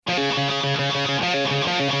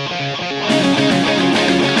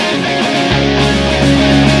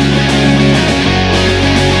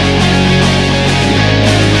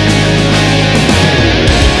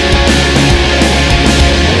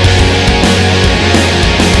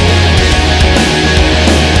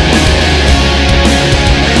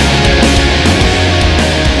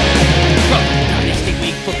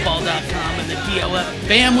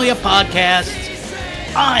via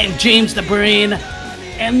podcast. I'm James the Brain,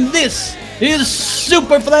 and this is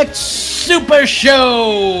SuperFlex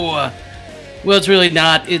SuperShow. Well, it's really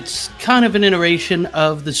not. It's kind of an iteration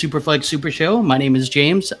of the SuperFlex SuperShow. My name is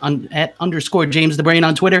James, at _James the Brain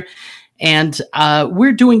on Twitter. And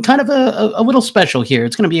we're doing kind of a little special here.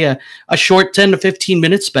 It's going to be a short 10 to 15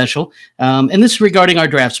 minute special. And this is regarding our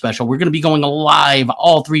draft special. We're going to be going live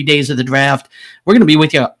all 3 days of the draft. We're going to be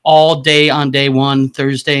with you all day on day one,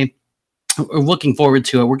 Thursday. We're looking forward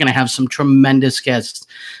to it. We're going to have some tremendous guests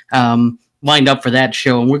lined up for that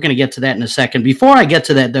show. And we're going to get to that in a second. Before I get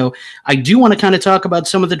to that, though, I do want to kind of talk about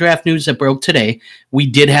some of the draft news that broke today. We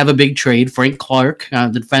did have a big trade. Frank Clark,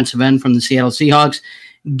 the defensive end from the Seattle Seahawks,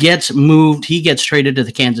 gets moved. He gets traded to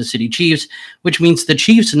the Kansas City Chiefs, which means the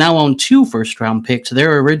Chiefs now own 2 first-round picks,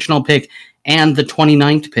 their original pick and the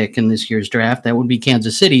 29th pick in this year's draft. That would be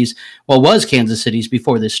Kansas City's, well, was Kansas City's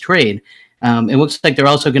before this trade. It looks like they're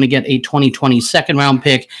also going to get a 2020 second-round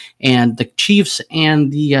pick, and the Chiefs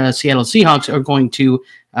and the Seattle Seahawks are going to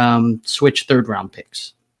switch third-round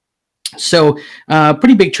picks. So,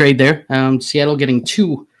 pretty big trade there. Seattle getting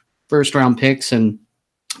 2 first-round picks, and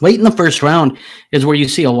late in the first round is where you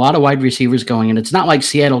see a lot of wide receivers going, and it's not like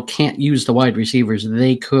Seattle can't use the wide receivers.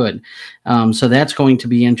 They could. So that's going to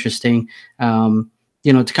be interesting,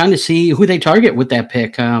 to kind of see who they target with that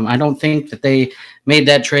pick. I don't think that they made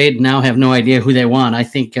that trade and now have no idea who they want. I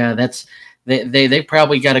think they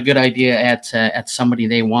probably got a good idea at somebody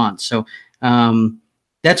they want. So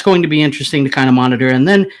that's going to be interesting to kind of monitor. And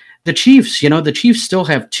then the Chiefs, the Chiefs still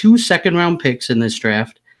have 2 second-round picks in this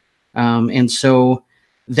draft. And so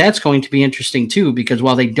that's going to be interesting too, because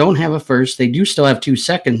while they don't have a first, they do still have 2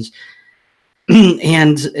 seconds.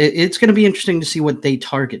 And it's going to be interesting to see what they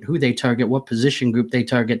target, who they target, what position group they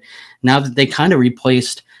target, now that they kind of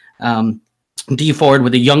replaced D Ford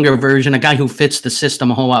with a younger version, a guy who fits the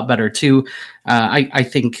system a whole lot better too. I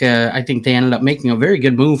think they ended up making a very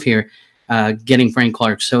good move here, getting Frank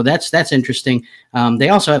Clark. So that's interesting. They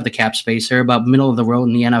also have the cap space. They're about middle of the road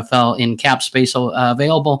in the NFL in cap space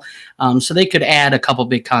available. So they could add a couple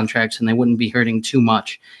big contracts and they wouldn't be hurting too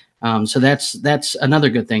much. So that's another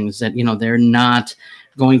good thing, is that, they're not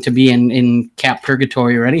going to be in cap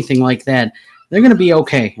purgatory or anything like that. They're going to be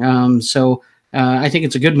okay. So I think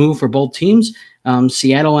it's a good move for both teams.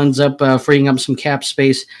 Seattle ends up freeing up some cap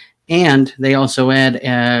space, and they also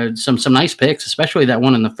add some nice picks, especially that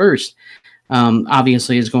one in the first.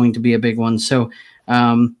 Obviously is going to be a big one. So,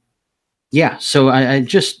 so I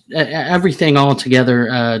just everything all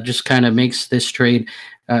together just kind of makes this trade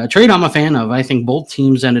I'm a fan of. I think both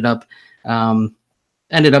teams ended up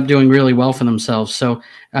doing really well for themselves. So,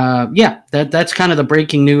 that's kind of the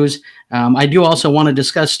breaking news. I do also want to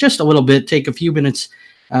discuss just a little bit, take a few minutes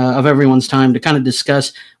of everyone's time to kind of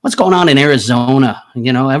discuss what's going on in Arizona.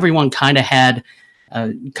 Everyone kind of had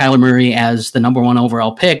Kyler Murray as the number 1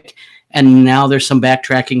 overall pick. And now there's some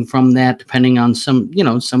backtracking from that, depending on some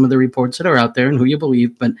of the reports that are out there and who you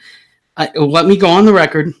believe. But let me go on the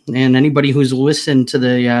record, and anybody who's listened to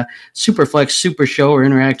the SuperFlex Super Show or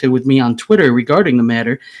interacted with me on Twitter regarding the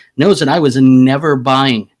matter knows that I was never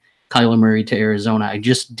buying Kyler Murray to Arizona. I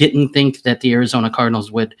just didn't think that the Arizona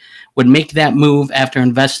Cardinals would make that move after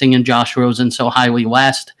investing in Josh Rosen so highly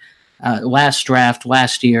last draft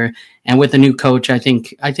last year. And with the new coach, I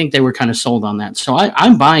think they were kind of sold on that. So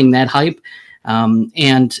I'm buying that hype.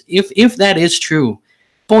 And if that is true,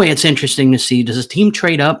 boy, it's interesting to see. Does a team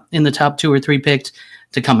trade up in the top 2 or 3 picks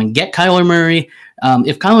to come and get Kyler Murray?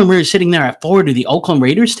 If Kyler Murray is sitting there at 4, do the Oakland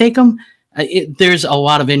Raiders take him? There's a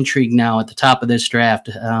lot of intrigue now at the top of this draft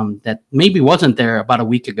that maybe wasn't there about a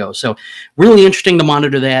week ago. So really interesting to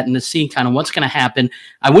monitor that and to see kind of what's going to happen.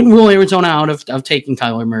 I wouldn't rule Arizona out of taking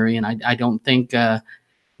Kyler Murray, and I don't think they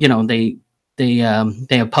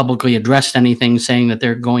have publicly addressed anything saying that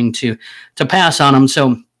they're going to pass on him.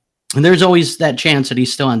 So there's always that chance that he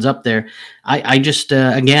still ends up there. I just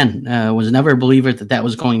was never a believer that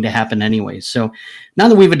was going to happen anyway. So now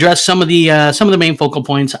that we've addressed some of the main focal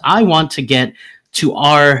points, I want to get to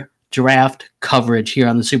our draft coverage here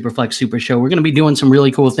on the SuperFlex Super Show. We're going to be doing some really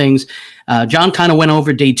cool things. John kind of went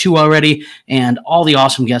over day 2 already, and all the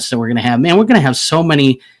awesome guests that we're going to have. Man, we're going to have so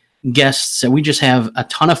many guests that we just have a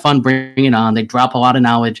ton of fun bringing on. They drop a lot of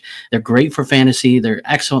knowledge. They're great for fantasy. They're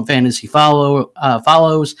excellent fantasy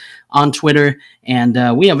follows on Twitter,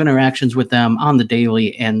 and we have interactions with them on the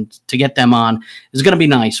daily, and to get them on is going to be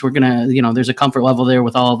nice. We're going to, there's a comfort level there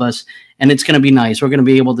with all of us, and it's going to be nice. We're going to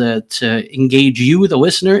be able to engage you, the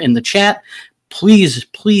listener, in the chat,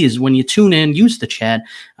 please, when you tune in, use the chat.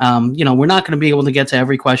 We're not going to be able to get to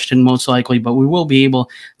every question most likely, but we will be able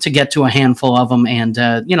to get to a handful of them. And,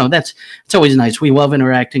 it's always nice. We love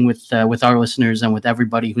interacting with our listeners and with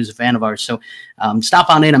everybody who's a fan of ours. So stop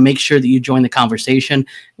on in and make sure that you join the conversation.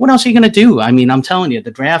 What else are you going to do? I mean, I'm telling you, the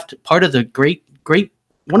draft, part of the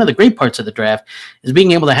one of the great parts of the draft is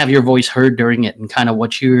being able to have your voice heard during it and kind of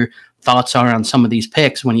what your thoughts are on some of these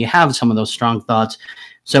picks when you have some of those strong thoughts.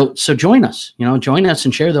 So join us, join us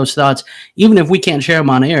and share those thoughts. Even if we can't share them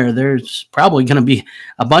on air, there's probably going to be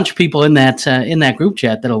a bunch of people in that group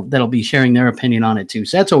chat that'll be sharing their opinion on it too.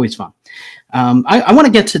 So that's always fun. I want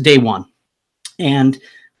to get to day one, and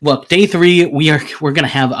look, day three, we're going to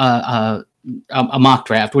have a mock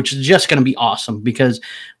draft, which is just going to be awesome because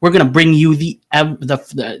we're going to bring you the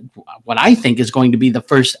what I think is going to be the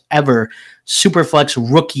first ever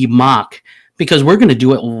SuperFlex rookie mock, because we're going to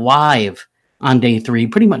do it live on day three,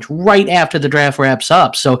 pretty much right after the draft wraps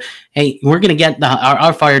up. So, hey, we're going to get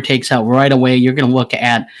our fire takes out right away. You're going to look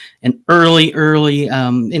at an early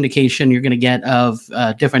indication you're going to get of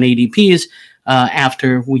different ADPs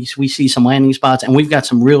after we see some landing spots, and we've got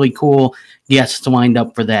some really cool guests lined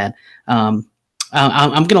up for that. I'm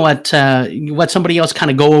going to let somebody else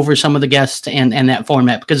kind of go over some of the guests and that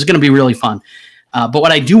format, because it's going to be really fun. But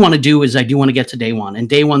what I do want to do is I do want to get to day one, and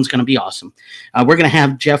day one's going to be awesome. We're going to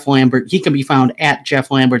have Jeff Lambert. He can be found at Jeff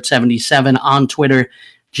Lambert77 on Twitter.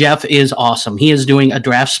 Jeff is awesome. He is doing a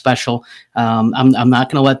draft special. I'm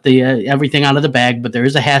not going to let everything out of the bag, but there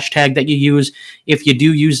is a hashtag that you use. If you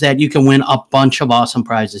do use that, you can win a bunch of awesome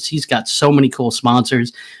prizes. He's got so many cool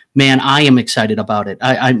sponsors. Man, I am excited about it.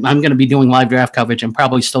 I'm going to be doing live draft coverage and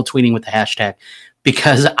probably still tweeting with the hashtag,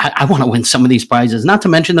 because I want to win some of these prizes, not to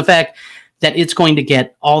mention the fact that it's going to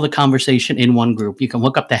get all the conversation in one group. You can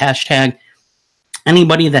look up the hashtag.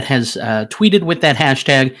 Anybody that has tweeted with that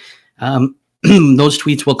hashtag, those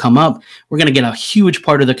tweets will come up. We're going to get a huge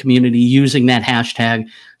part of the community using that hashtag.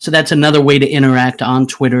 So that's another way to interact on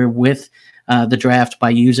Twitter with the draft, by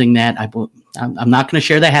using that. I'm not going to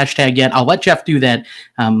share the hashtag yet. I'll let Jeff do that.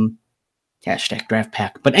 Hashtag draft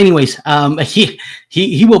pack. But anyways,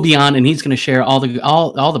 he will be on, and he's going to share all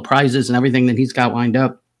the prizes and everything that he's got lined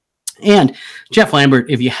up. And Jeff Lambert,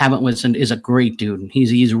 if you haven't listened, is a great dude.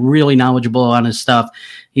 He's really knowledgeable on his stuff.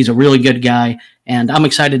 He's a really good guy, and I'm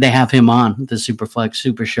excited to have him on the SuperFlex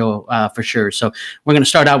Super Show for sure. So we're going to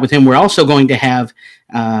start out with him. We're also going to have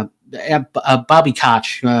Bobby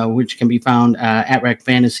Koch, which can be found at Rec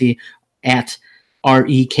Fantasy, at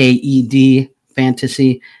REKED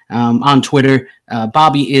Fantasy on Twitter.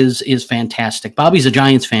 Bobby is fantastic. Bobby's a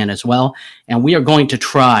Giants fan as well, and we are going to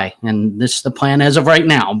try, and this is the plan as of right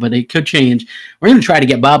now, but it could change. We're going to try to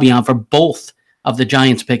get Bobby on for both of the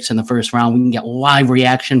Giants picks in the first round. We can get live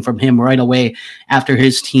reaction from him right away after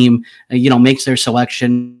his team, makes their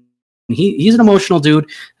selection. He's an emotional dude,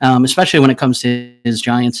 especially when it comes to his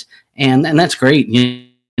Giants, and that's great.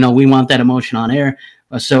 We want that emotion on air.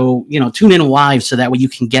 So, tune in live so that way you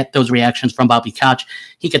can get those reactions from Bobby Koch.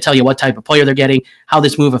 He could tell you what type of player they're getting, how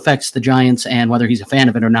this move affects the Giants, and whether he's a fan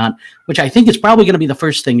of it or not, which I think is probably going to be the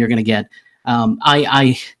first thing you're going to get.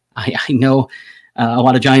 I know a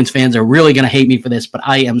lot of Giants fans are really going to hate me for this, but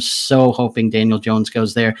I am so hoping Daniel Jones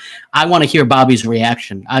goes there. I want to hear Bobby's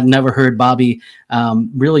reaction. I've never heard Bobby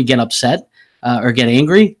really get upset or get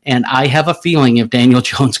angry, and I have a feeling if Daniel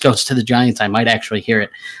Jones goes to the Giants, I might actually hear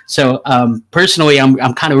it. So personally,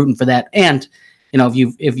 I'm kind of rooting for that. And if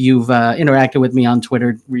you've interacted with me on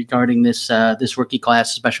Twitter regarding this rookie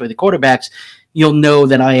class, especially the quarterbacks, you'll know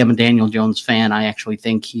that I am a Daniel Jones fan. I actually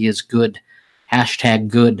think he is good. Hashtag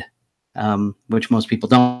good, which most people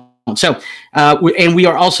don't. So, and we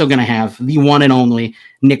are also going to have the one and only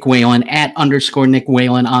Nick Whalen at _Nick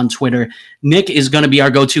Whalen on Twitter. Nick is going to be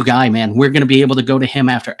our go-to guy, man. We're going to be able to go to him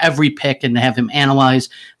after every pick and have him analyze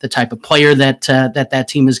the type of player that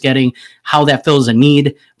team is getting, how that fills a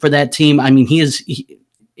need for that team. I mean,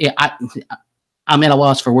 I'm at a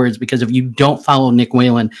loss for words, because if you don't follow Nick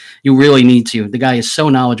Whalen, you really need to. The guy is so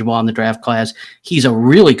knowledgeable on the draft class. He's a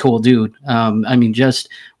really cool dude. Just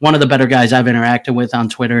one of the better guys I've interacted with on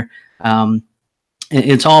Twitter.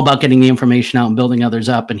 It's all about getting the information out and building others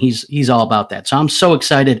up, and he's all about that. So I'm so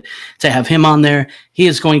excited to have him on there. He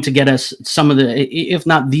is going to get us some of the, if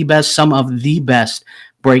not the best, some of the best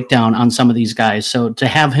breakdown on some of these guys. So to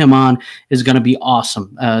have him on is going to be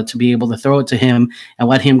awesome, to be able to throw it to him and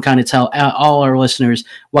let him kind of tell all our listeners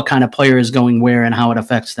what kind of player is going where and how it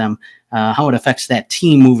affects them, how it affects that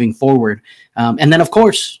team moving forward. And then, of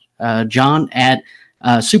course, John at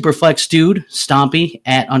SuperFlex Dude, Stompy,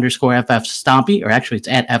 at underscore FF Stompy, or actually it's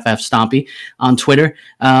at FF Stompy on Twitter,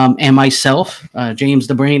 and myself, James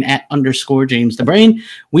the Brain, at underscore James the Brain.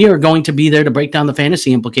 We are going to be there to break down the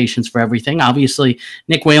fantasy implications for everything. Obviously,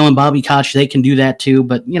 Nick Whalen, Bobby Koch, they can do that too,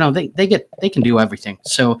 but they can do everything.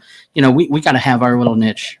 So we got to have our little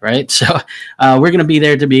niche, right? So we're going to be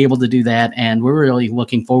there to be able to do that, and we're really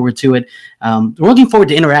looking forward to it. We're looking forward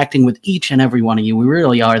to interacting with each and every one of you. We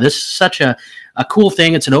really are. This is such a cool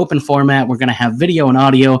thing. It's an open format. We're going to have video and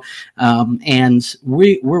audio, and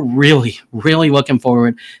we're really, really looking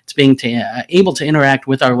forward to being able to interact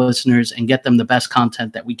with our listeners and get them the best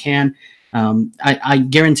content that we can. I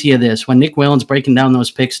guarantee you this: when Nick Whalen's breaking down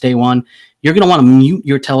those picks day one, you're going to want to mute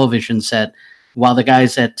your television set while the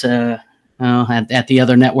guys at the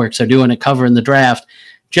other networks are doing a cover in the draft,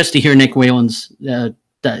 just to hear Nick Whalen's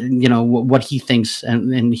what he thinks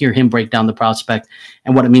and hear him break down the prospect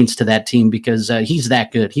and what it means to that team, because he's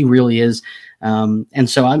that good. He really is. And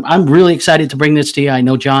so I'm really excited to bring this to you. I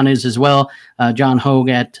know John is as well. John Hogue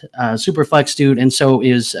at SuperFlex Dude, and so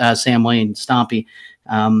is Sam Lane, Stompy.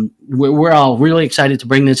 We're all really excited to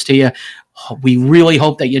bring this to you. We really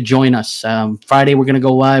hope that you join us. Friday, we're going to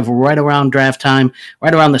go live right around draft time,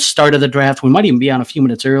 right around the start of the draft. We might even be on a few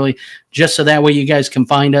minutes early, just so that way you guys can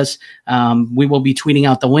find us. We will be tweeting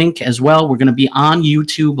out the link as well. We're going to be on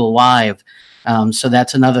YouTube Live. So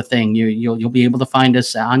that's another thing. You'll be able to find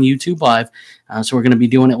us on YouTube Live. So we're going to be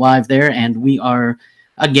doing it live there. And we are,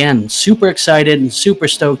 again, super excited and super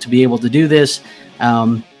stoked to be able to do this.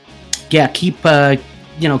 Keep us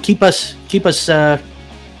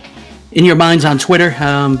in your minds on Twitter.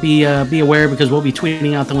 Be aware, because we'll be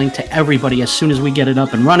tweeting out the link to everybody as soon as we get it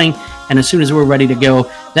up and running, and as soon as we're ready to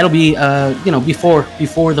go. That'll be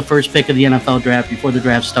before the first pick of the NFL draft, before the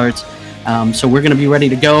draft starts. So we're going to be ready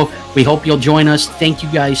to go. We hope you'll join us. Thank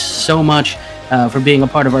you guys so much for being a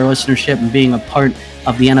part of our listenership and being a part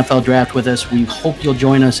of the NFL draft with us. We hope you'll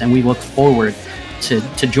join us, and we look forward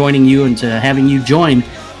to joining you and to having you join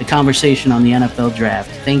the conversation on the NFL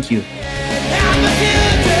draft. Thank you.